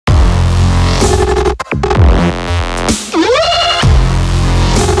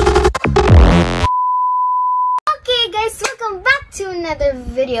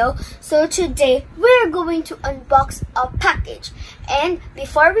video. So today we're going to unbox a package. And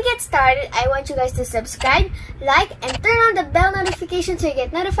before we get started, I want you guys to subscribe, like, and turn on the bell notification so you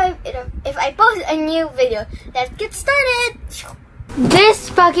get notified if I post a new video. Let's get started. This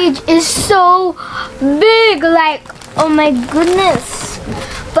package is so big, like, oh my goodness.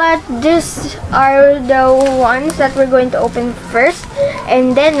 But these are the ones that we're going to open first,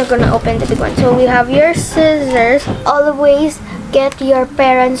 and then we're going to open the big one. So we have your scissors. Always get your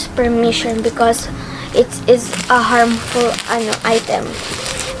parents' permission because it is a harmful item.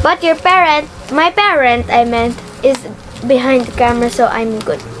 But your parent, my parent, I meant, is behind the camera, so I'm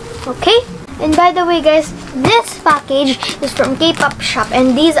good. Okay? And by the way, guys, this package is from K-pop shop,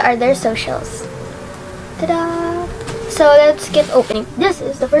 and these are their socials. Ta-da! So let's get opening. This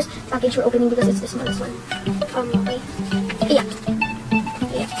is the first package we're opening because it's the smallest one. Okay. Yeah.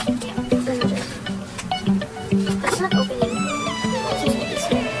 That's not opening.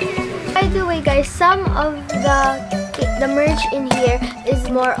 By the way, guys, some of the merch in here is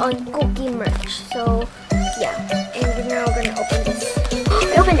more on cookie merch. So yeah, and we're now gonna open this.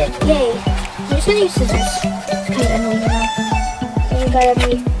 I opened it! Yay! I'm just gonna use scissors. It's kind of annoying now. So you gotta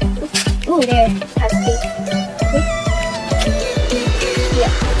be. Ooh, there. It has tape.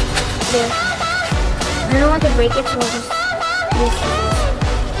 Yeah. There. I don't want to break it, so I'll just use scissors.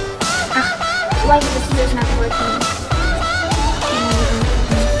 Why is the scissors not working?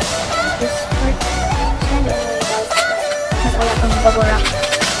 This part is kind of annoying, guys. Has a lot of bubble wrap.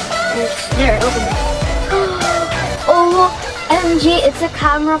 There, open it. OMG, it's a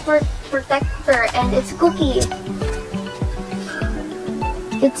camera protector and it's Cooky.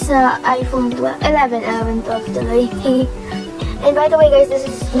 It's iPhone 11, 12 today. And by the way, guys, this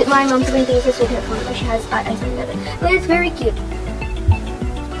is my mom's going to use this with her phone because she has iPhone 11. But it's very cute.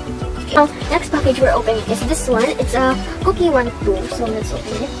 Okay. Now, next package we're opening is this one. It's a Cooky one too. So let's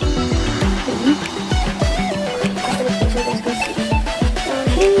open it.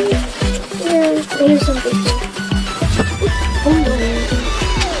 Okay. Here's something.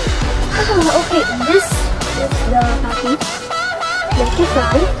 Okay, this is the package. Like this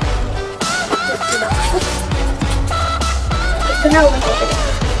one. Just the box. So now we're going to open it.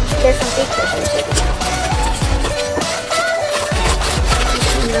 There's some pictures in it.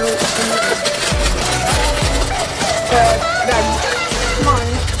 Now we open it. Come on.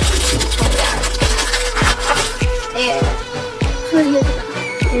 There.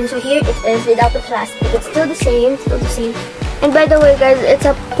 And so here it is without the plastic. It's still the same, And by the way, guys, it's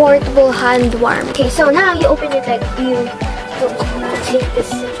a portable hand warmer. Okay, so now you open it like you take this.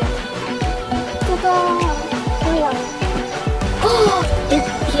 Ta-da! Oh,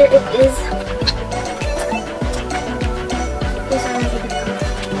 here it is.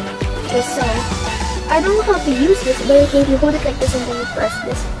 Okay, so I don't know how to use this, but I think you hold it like this and then you press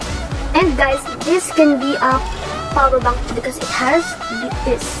this. And guys, this can be a power bank because it has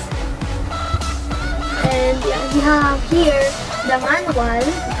this. And yeah, we have here the manual.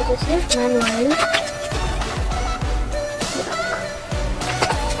 Because here's manual.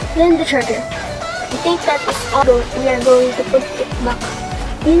 Then the charger. I think that is all. We are going to put it back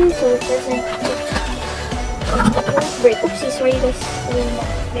in so it doesn't break. Oopsie, sorry guys.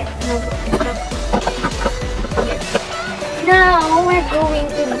 There, now what we're going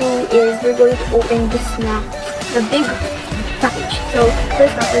to do is we're going to open this now, the big package. So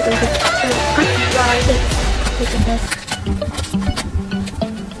first off, we're going to cut the tape. Look at this.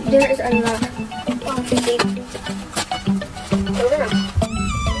 There is a lot of tape. So we're not.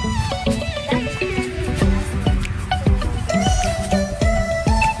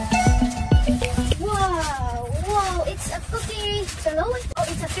 Wow, it's a cookie. Hello? Oh,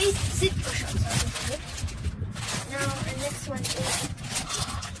 it's a face zip cushion. Now the next one is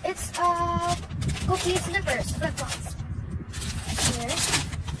it's a cookie slippers, flip-flops. Here.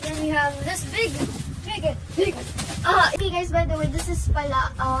 Then we have this big. Okay guys, by the way, this is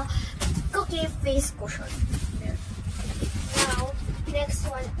pala cookie face cushion. There. Now, next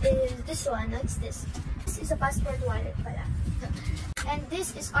one is this one. What's this? This is a passport wallet pala. And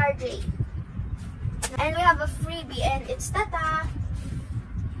this is RJ. And we have a freebie and it's tata.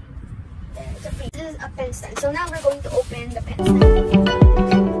 There, it's a freebie. This is a pen stand. So now we're going to open the pen stand.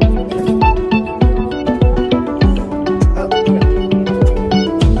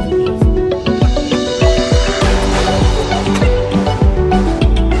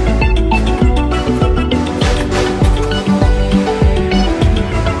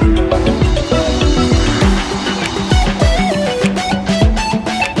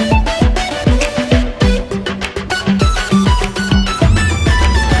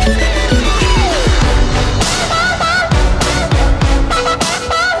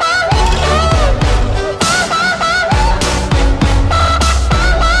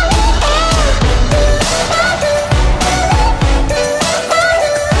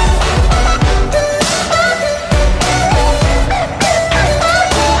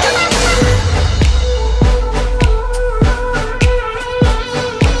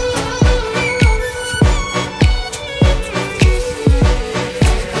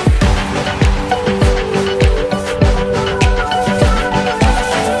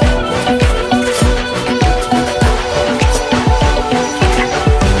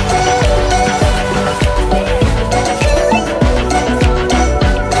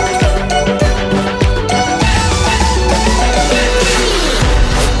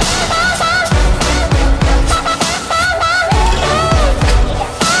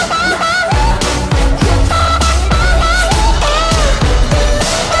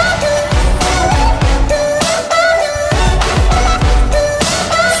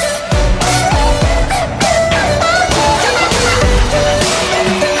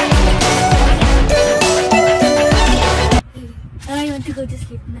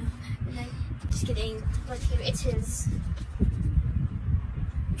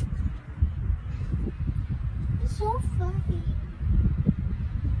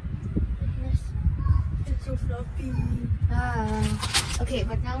 so fluffy. Okay,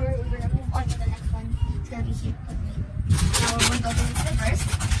 but now we're gonna move on to the next one. It's gonna be here. Now we're going to open the slippers.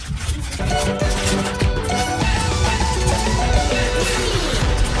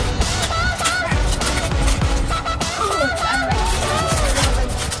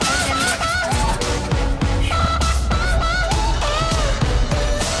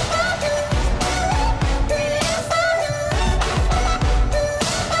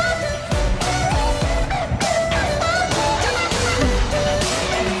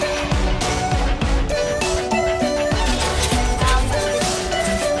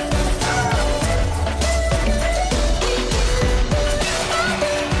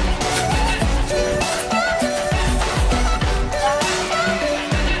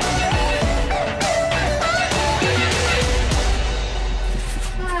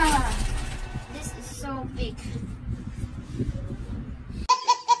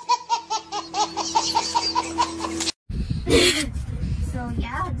 So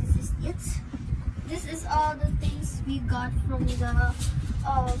yeah, this is it. This is all the things we got from the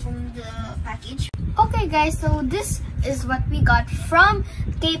package. Okay guys, so this is what we got from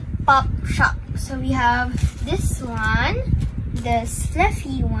K-pop shop. So we have this one, the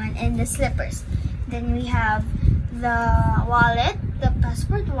fluffy one, and the slippers. Then we have the wallet, the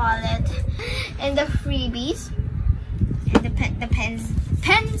passport wallet, and the freebies, and the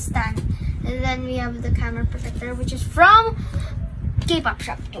pen stand. And then we have the camera protector, which is from K-pop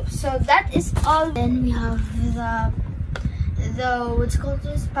shop too. So that is all. Then we have the what's called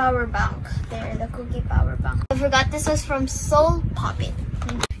this power bank. There, the Cooky power bank. I forgot this was from Soul Poppin.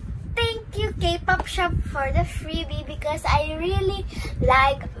 Thank you K-pop shop for the freebie because I really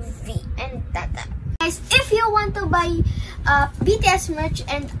like V and Tata. Guys, if you want to buy BTS merch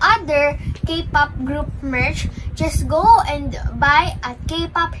and other K-pop group merch, just go and buy at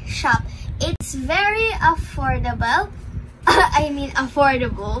K-pop shop. It's very affordable. I mean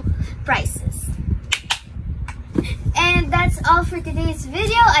affordable prices. And that's all for today's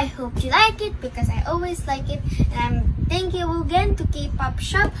video. I hope you like it because I always like it. And thank you again to K-pop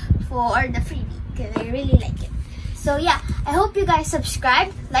shop for the freebie because I really like it. So yeah, I hope you guys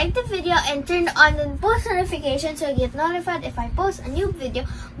subscribe, like the video, and turn on the post notifications so you get notified if I post a new video.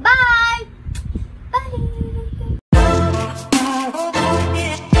 Bye! Bye!